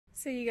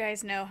So you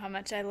guys know how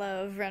much I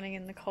love running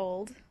in the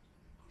cold,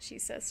 she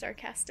says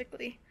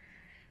sarcastically.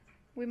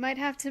 We might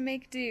have to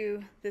make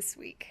do this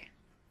week.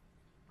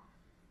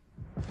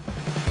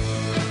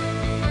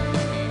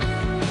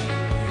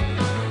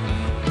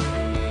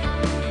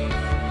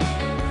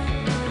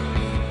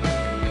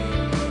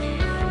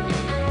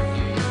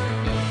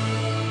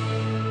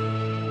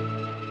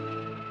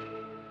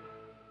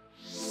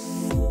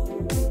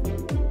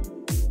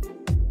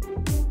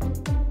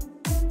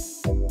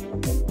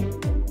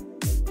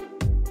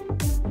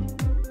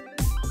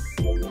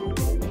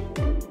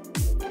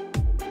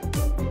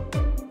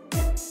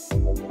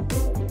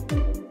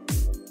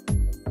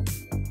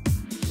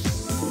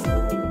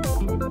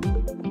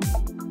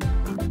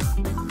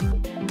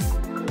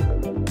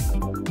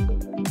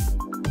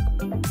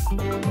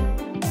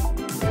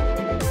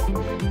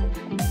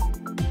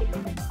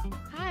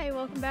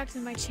 Back to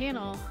my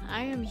channel.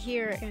 I am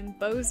here in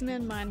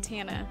Bozeman,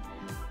 Montana.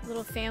 A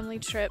little family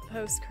trip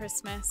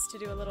post-Christmas to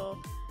do a little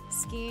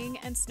skiing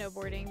and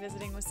snowboarding,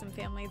 visiting with some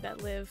family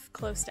that live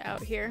close to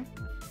out here.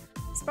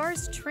 As far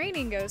as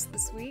training goes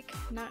this week,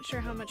 not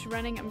sure how much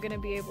running I'm going to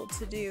be able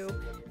to do.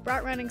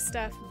 Brought running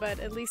stuff, but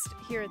at least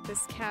here at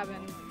this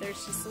cabin,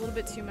 there's just a little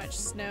bit too much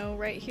snow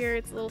right here.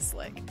 It's a little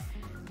slick.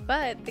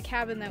 But the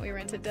cabin that we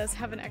rented does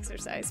have an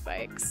exercise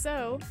bike,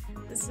 so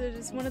this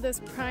is one of those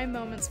prime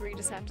moments where you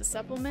just have to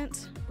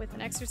supplement with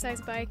an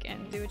exercise bike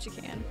and do what you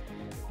can.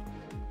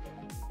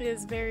 It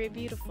is very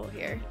beautiful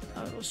here.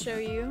 I will show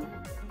you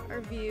our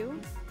view.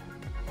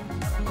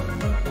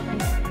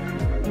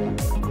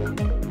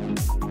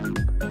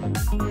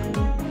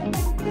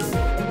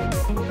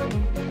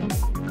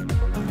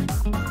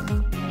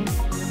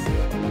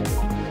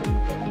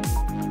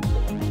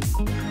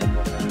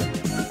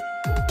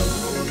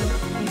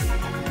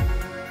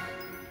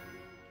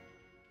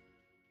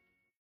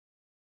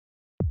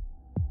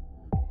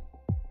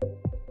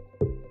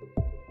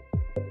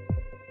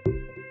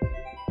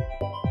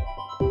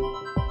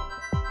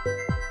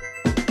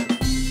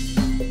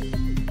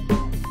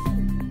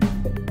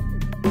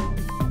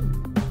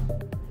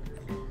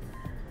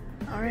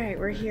 Alright,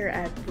 we're here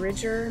at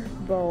Bridger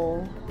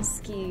Bowl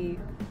ski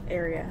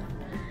area,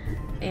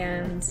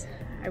 and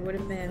I would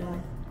have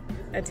been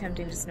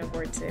attempting to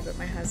snowboard today, but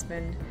my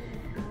husband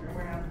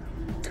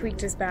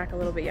tweaked his back a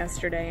little bit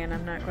yesterday and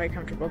I'm not quite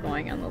comfortable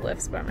going on the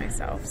lifts by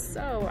myself.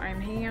 So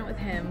I'm hanging out with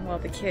him while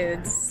the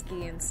kids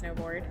ski and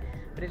snowboard,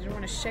 but I didn't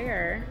want to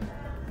share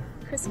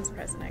a Christmas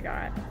present I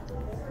got.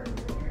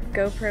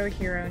 GoPro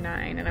Hero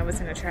 9, and I was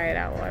going to try it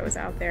out while I was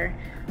out there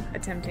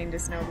attempting to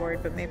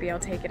snowboard, but maybe I'll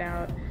take it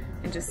out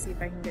and just see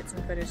if I can get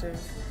some footage of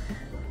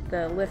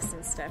the lifts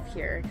and stuff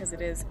here, because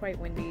it is quite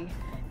windy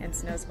and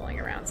snow's blowing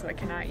around, so I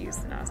cannot use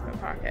the Osmo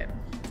Pocket.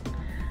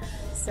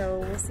 So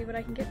we'll see what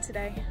I can get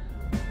today.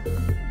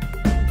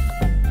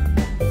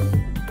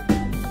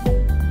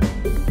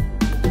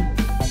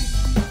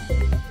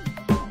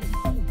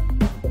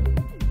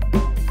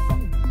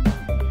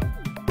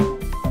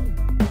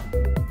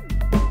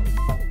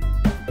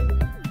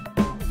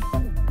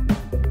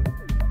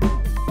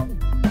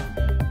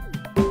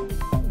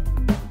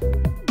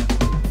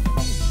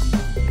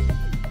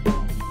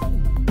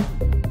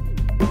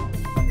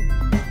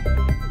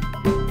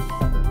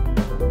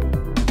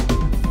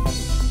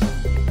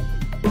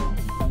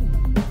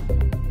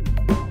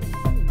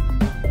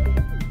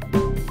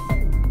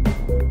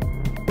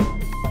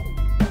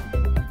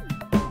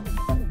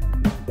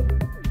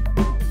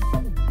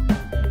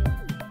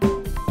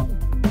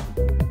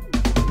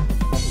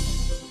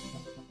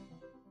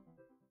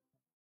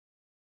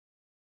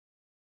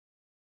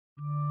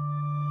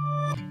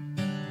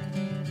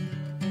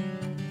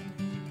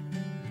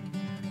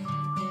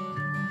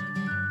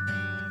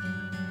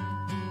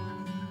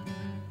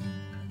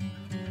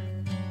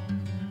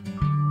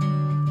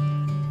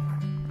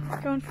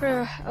 Going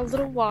for a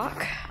little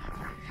walk.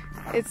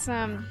 It's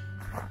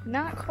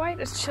not quite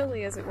as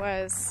chilly as it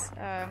was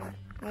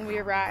when we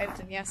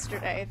arrived and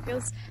yesterday.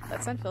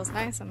 That sun feels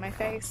nice on my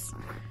face.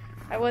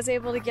 I was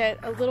able to get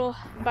a little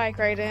bike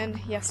ride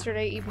in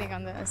yesterday evening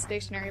on the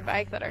stationary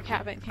bike that our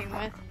cabin came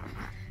with,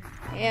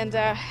 and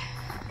I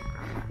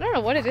don't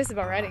know what it is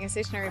about riding a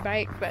stationary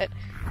bike, but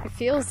it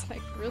feels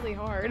like really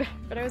hard.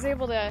 But I was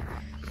able to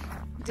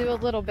do a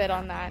little bit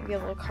on that and get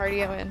a little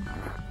cardio in.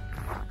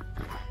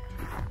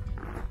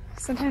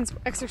 Sometimes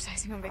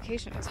exercising on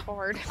vacation is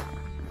hard.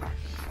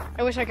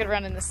 I wish I could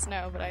run in the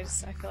snow, but I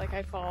feel like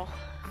I'd fall.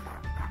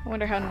 I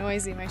wonder how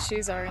noisy my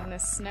shoes are in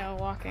this snow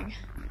walking.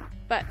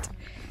 But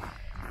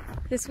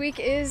this week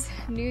is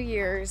New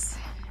Year's,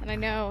 and I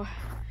know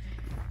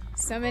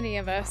so many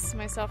of us,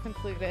 myself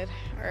included,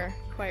 are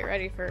quite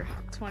ready for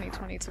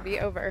 2020 to be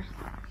over.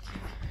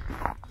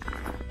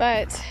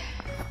 But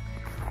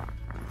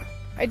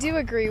I do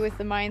agree with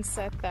the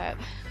mindset that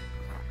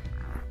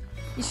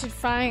you should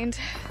find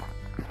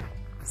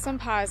some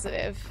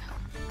positive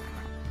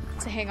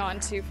to hang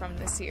on to from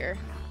this year.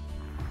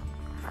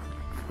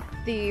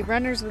 The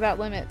Runners Without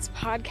Limits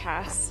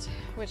podcast,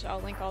 which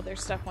I'll link all their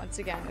stuff once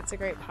again, it's a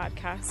great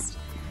podcast,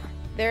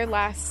 Their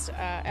last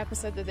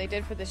episode that they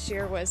did for this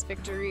year was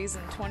Victories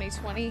in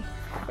 2020,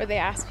 where they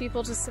asked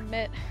people to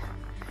submit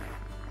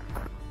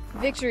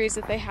victories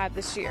that they had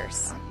this year,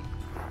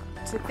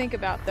 to think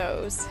about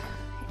those,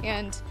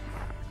 and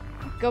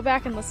go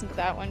back and listen to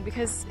that one,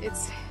 because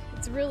it's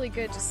really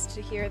good just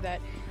to hear that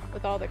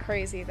with all the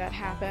crazy that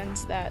happened,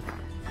 that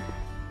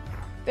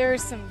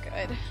there's some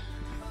good.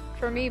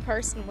 For me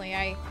personally,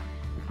 I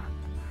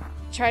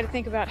try to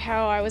think about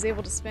how I was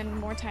able to spend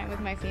more time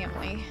with my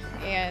family,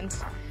 and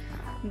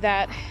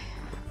that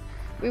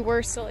we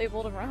were still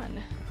able to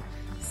run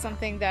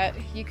something that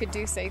you could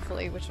do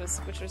safely, which was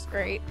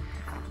great.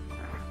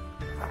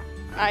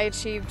 I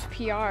achieved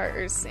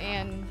PRs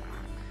and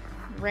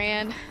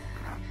ran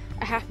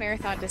a half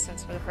marathon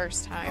distance for the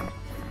first time.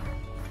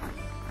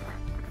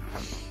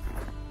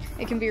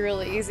 It can be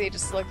really easy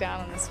just to look down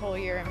on this whole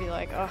year and be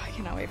like, oh, I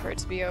cannot wait for it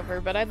to be over,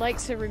 but I'd like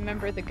to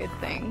remember the good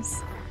things.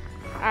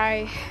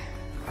 I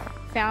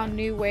found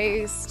new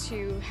ways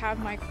to have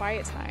my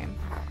quiet time,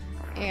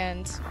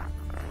 and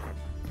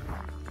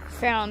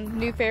found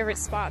new favorite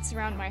spots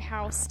around my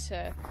house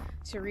to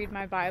read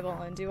my Bible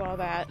and do all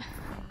that.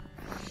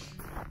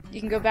 You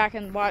can go back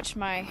and watch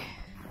I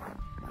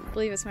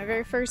believe it's my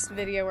very first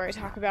video, where I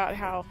talk about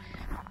how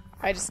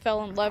I just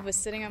fell in love with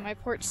sitting on my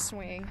porch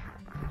swing.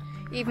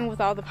 Even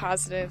with all the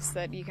positives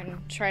that you can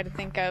try to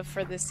think of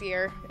for this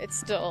year,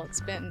 it's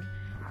been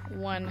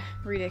one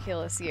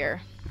ridiculous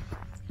year.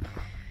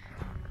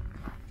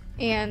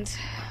 And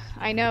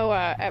I know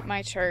at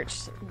my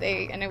church,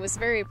 and it was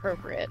very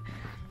appropriate,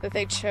 that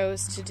they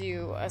chose to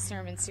do a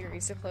sermon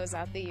series to close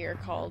out the year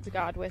called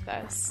God With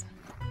Us.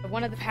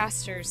 One of the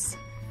pastors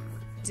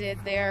did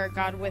their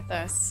God With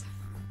Us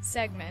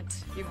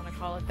segment, if you want to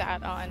call it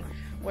that, on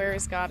where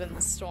is God in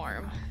the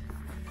storm.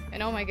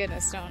 And oh my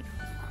goodness,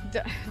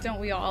 don't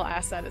we all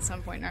ask that at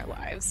some point in our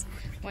lives,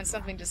 when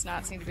something does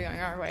not seem to be going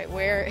our way?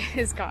 Where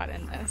is God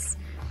in this?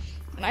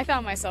 And I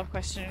found myself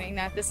questioning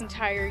that this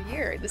entire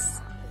year,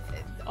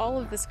 all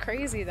of this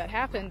crazy that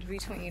happened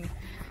between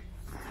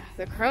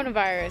the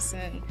coronavirus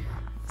and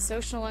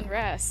social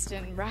unrest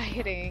and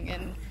rioting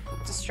and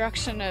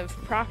destruction of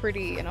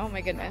property, and oh my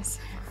goodness,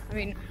 I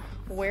mean,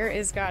 where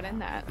is God in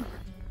that?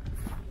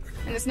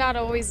 And it's not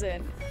always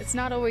an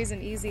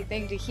easy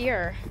thing to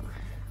hear,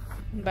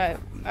 but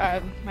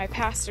my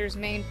pastor's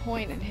main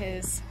point in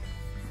his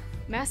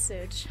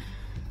message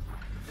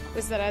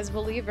was that as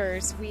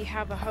believers we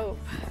have a hope,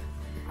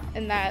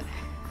 and that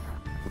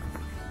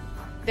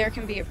there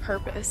can be a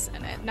purpose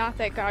in it. Not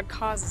that God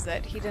causes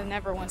it. He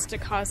never wants to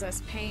cause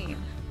us pain.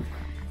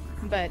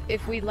 But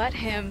if we let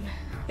Him,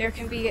 there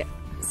can be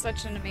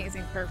such an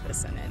amazing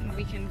purpose in it, and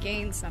we can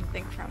gain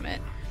something from it.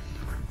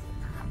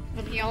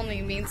 And He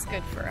only means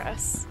good for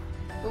us.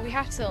 But we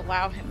have to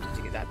allow Him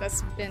to do that.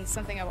 That's been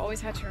something I've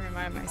always had to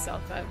remind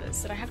myself of,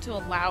 is that I have to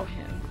allow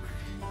Him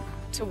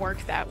to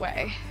work that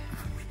way.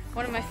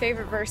 One of my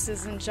favorite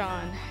verses in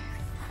John,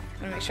 I'm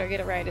going to make sure I get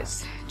it right,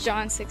 it's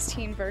John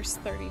 16 verse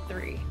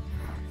 33.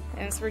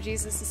 And it's where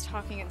Jesus is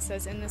talking and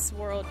says, in this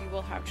world you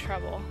will have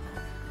trouble,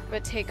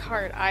 but take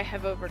heart, I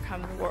have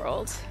overcome the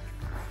world.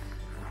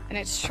 And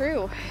it's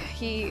true.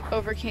 He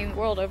overcame the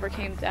world,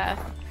 overcame death.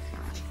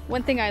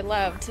 One thing I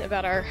loved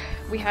about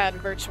we had a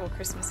virtual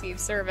Christmas Eve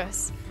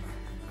service,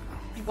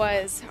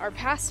 was our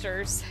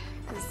pastors,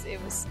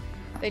 because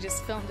they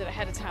just filmed it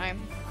ahead of time,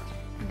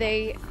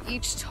 they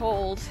each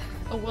told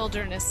a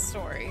wilderness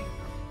story.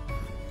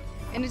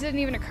 And it didn't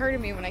even occur to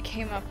me when I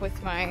came up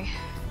with my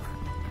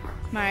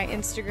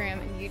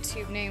Instagram and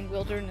YouTube name,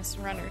 Wilderness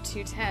Runner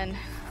 210,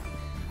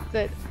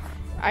 that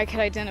I could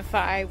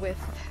identify with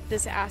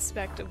this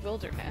aspect of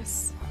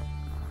wilderness.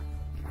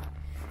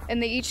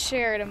 And they each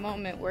shared a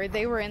moment where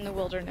they were in the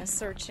wilderness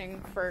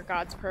searching for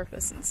God's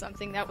purpose and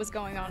something that was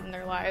going on in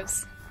their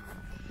lives.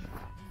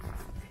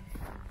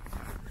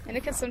 And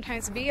it can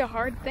sometimes be a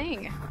hard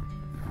thing.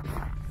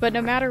 But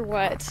no matter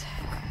what,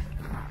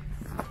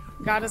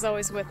 God is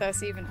always with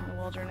us, even in the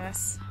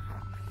wilderness.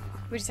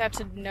 We just have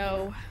to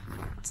know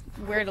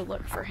where to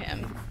look for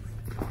Him.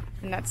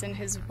 And that's in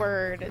His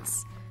Word.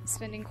 It's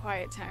spending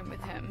quiet time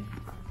with Him.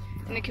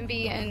 And it can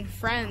be in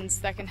friends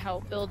that can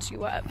help build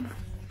you up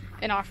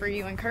and offer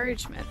you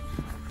encouragement.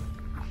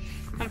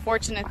 I'm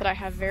fortunate that I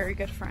have very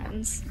good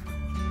friends.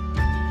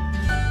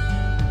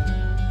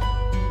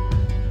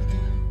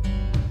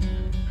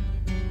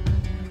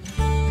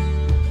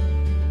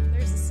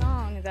 There's a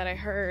song that I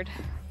heard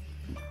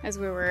as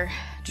we were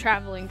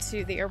traveling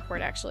to the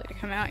airport, actually, to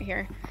come out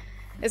here.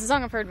 It's a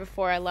song I've heard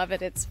before. I love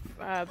it. It's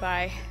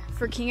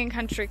for King and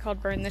Country,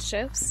 called Burn the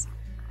Ships.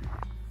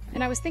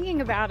 And I was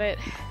thinking about it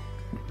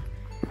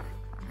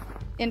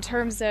in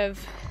terms of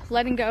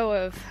letting go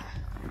of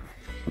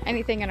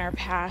anything in our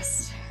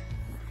past,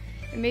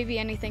 and maybe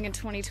anything in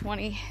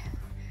 2020,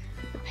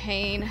 the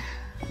pain,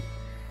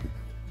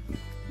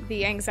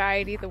 the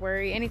anxiety, the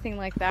worry, anything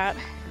like that.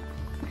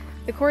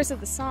 The chorus of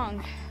the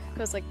song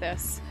goes like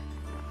this: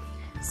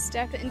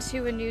 step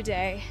into a new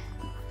day.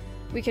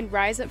 We can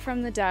rise up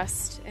from the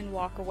dust and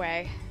walk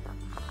away.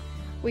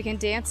 We can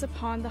dance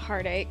upon the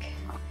heartache.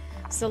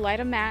 So light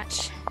a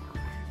match,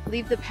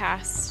 leave the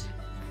past,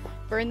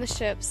 burn the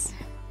ships,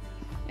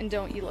 and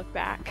don't you look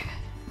back.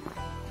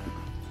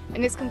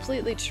 And it's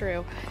completely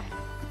true.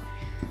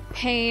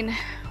 Pain,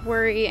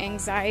 worry,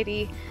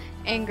 anxiety,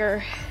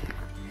 anger,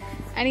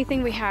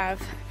 anything we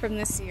have from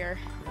this year,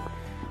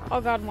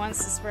 all God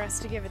wants is for us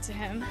to give it to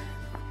Him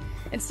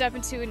and step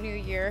into a new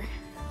year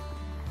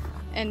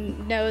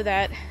and know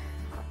that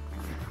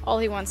all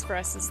He wants for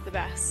us is the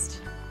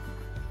best.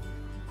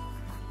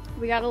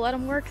 We gotta let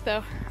Him work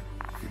though.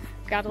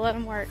 Gotta let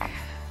Him work.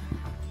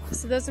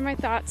 So those are my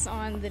thoughts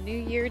on the new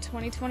year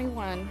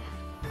 2021.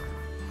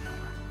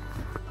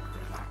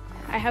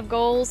 I have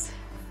goals.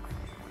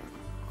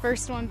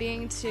 First one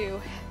being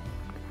to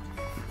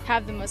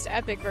have the most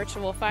epic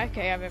virtual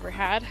 5K I've ever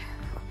had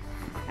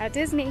at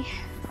Disney.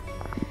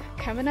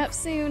 Coming up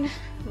soon.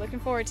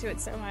 Looking forward to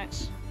it so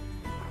much.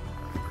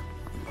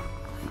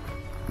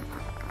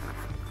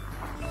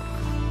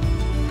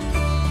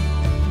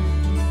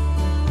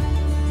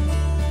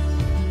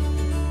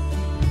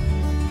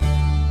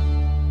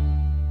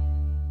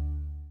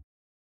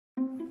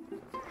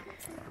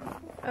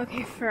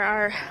 Okay, for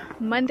our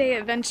Monday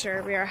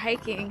adventure, we are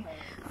hiking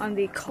on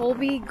the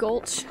Colby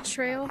Gulch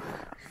Trail.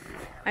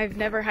 I've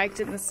never hiked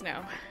in the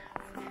snow.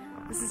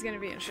 This is going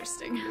to be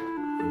interesting.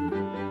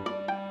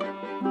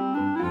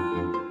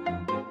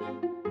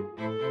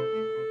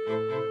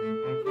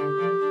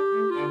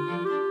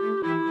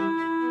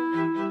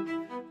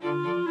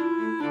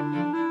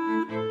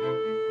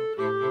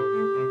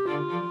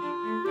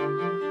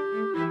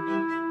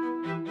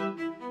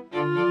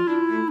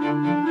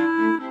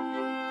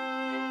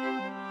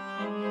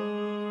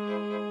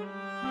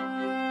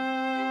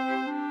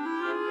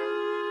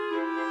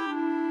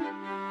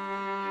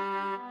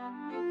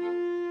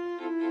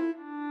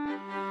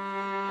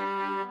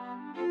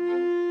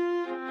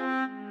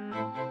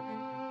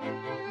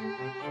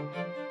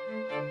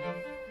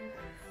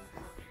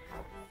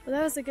 Well,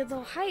 that was a good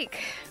little hike.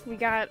 We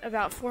got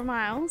about 4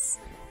 miles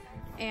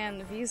and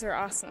the views are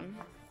awesome.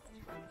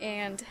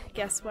 And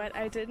guess what?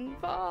 I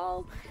didn't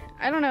fall.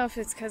 I don't know if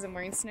it's because I'm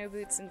wearing snow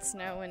boots and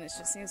snow and it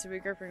just seems to be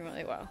gripping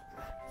really well.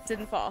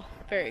 Didn't fall.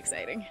 Very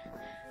exciting.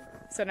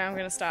 So now I'm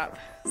gonna stop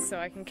so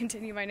I can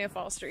continue my no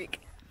fall streak.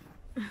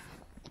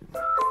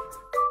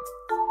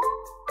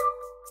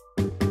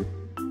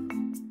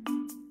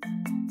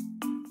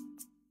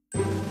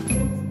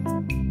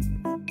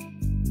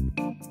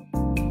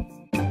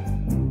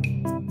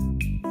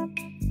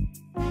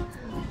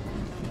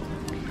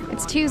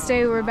 It's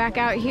Tuesday, we're back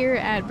out here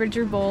at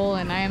Bridger Bowl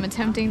and I am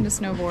attempting to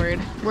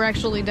snowboard. We're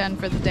actually done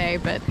for the day,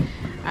 but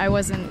I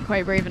wasn't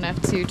quite brave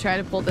enough to try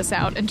to pull this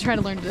out and try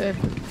to learn to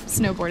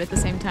snowboard at the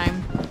same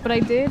time. But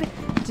I did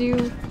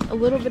do a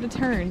little bit of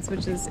turns,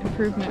 which is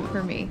improvement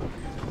for me.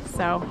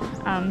 So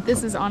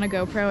this is on a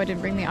GoPro. I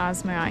didn't bring the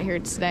Osmo out here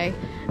today.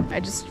 I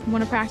just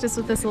want to practice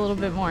with this a little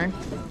bit more.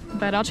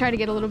 But I'll try to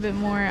get a little bit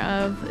more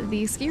of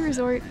the ski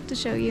resort to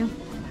show you.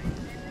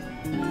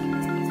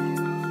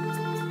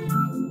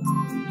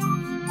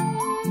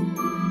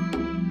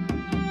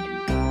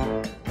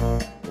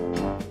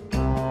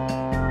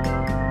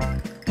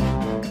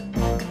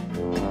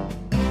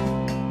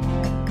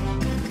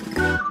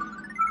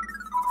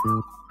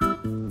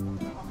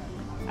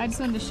 I just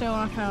wanted to show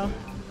off how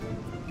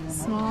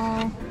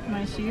small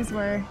my shoes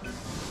were,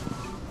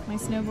 my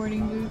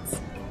snowboarding boots.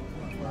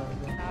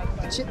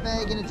 A chip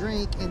bag and a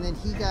drink, and then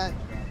he got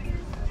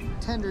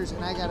tenders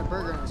and I got a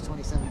burger and it was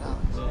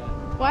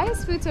 $27. Why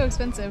is food so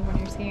expensive when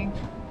you're skiing?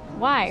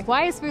 Why?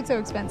 Why is food so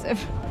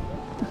expensive?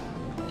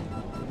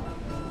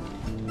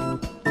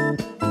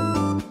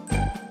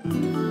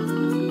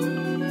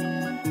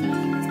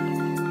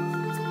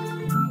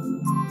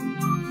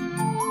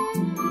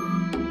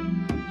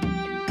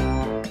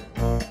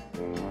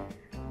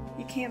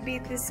 Can't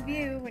beat this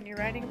view when you're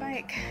riding a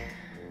bike.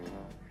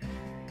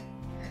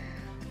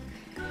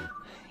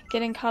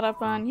 Getting caught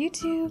up on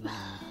YouTube.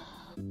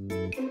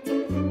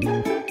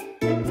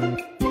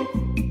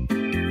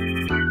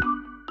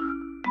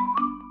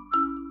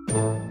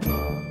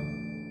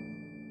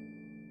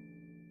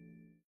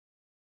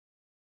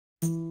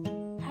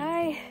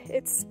 Hi,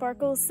 it's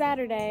Sparkle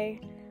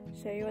Saturday.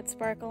 Show you what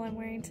sparkle I'm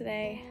wearing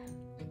today.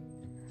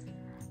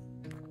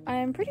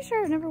 I'm pretty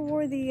sure I've never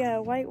wore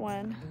the white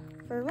one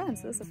for a run,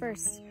 so this is the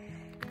first.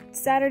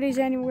 Saturday,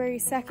 January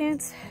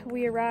 2nd,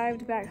 we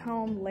arrived back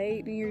home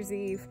late New Year's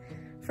Eve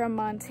from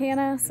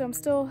Montana, so I'm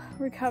still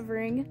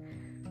recovering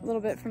a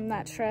little bit from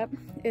that trip.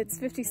 It's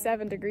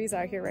 57 degrees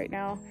out here right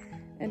now,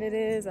 and it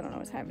is, I don't know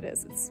what time it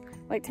is, it's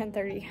like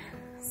 10:30.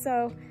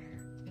 So,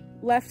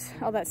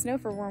 left all that snow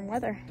for warm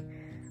weather.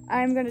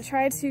 I'm gonna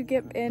try to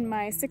get in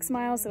my 6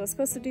 miles that I was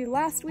supposed to do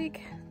last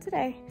week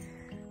today.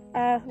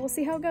 We'll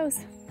see how it goes.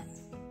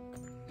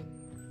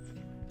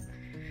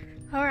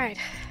 All right,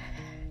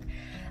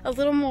 a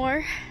little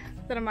more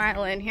than a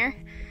mile in here,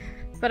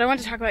 but I want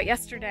to talk about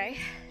yesterday,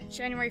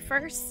 January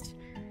 1st.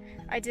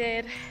 I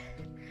did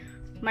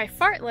my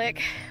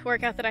fartlek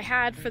workout that I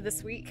had for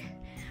this week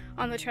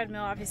on the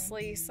treadmill.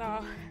 Obviously, you saw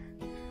a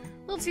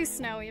little too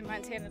snowy in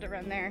Montana to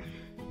run there,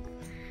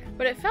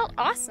 but it felt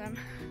awesome.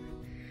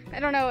 I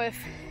don't know if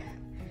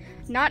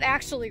not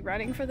actually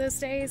running for those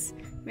days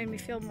made me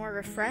feel more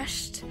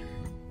refreshed.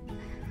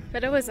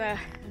 But it was a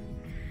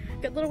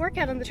good little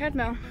workout on the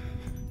treadmill.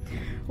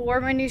 Wore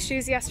my new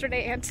shoes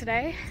yesterday and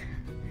today,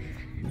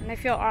 and I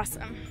feel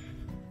awesome.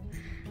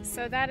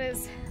 So that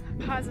is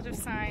a positive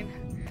sign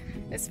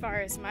as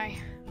far as my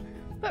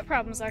foot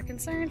problems are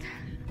concerned.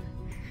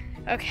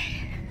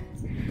 Okay,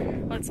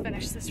 let's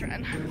finish this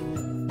run.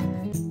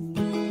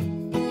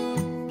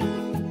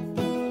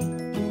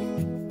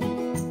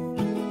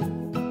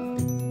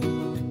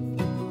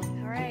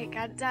 All right,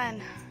 got it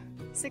done.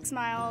 6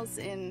 miles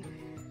in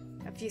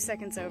a few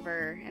seconds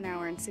over an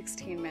hour and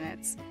 16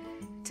 minutes.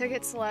 Took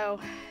it slow,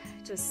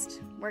 just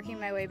working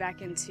my way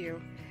back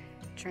into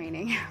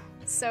training.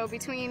 So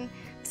between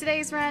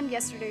today's run,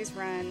 yesterday's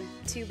run,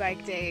 2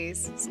 bike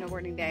days,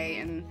 snowboarding day,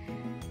 and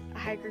a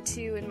hike or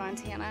 2 in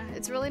Montana,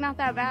 it's really not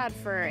that bad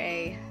for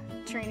a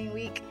training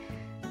week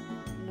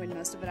when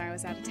most of it I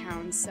was out of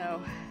town. So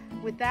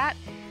with that,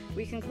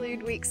 we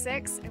conclude week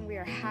 6 and we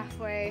are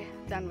halfway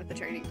done with the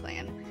training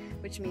plan,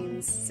 which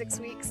means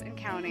 6 weeks and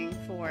counting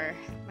for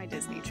my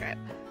Disney trip.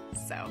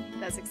 So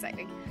that's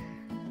exciting.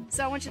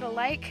 So I want you to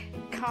like,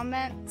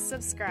 comment,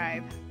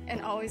 subscribe,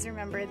 and always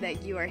remember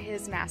that you are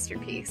his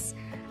masterpiece.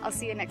 I'll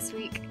see you next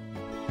week.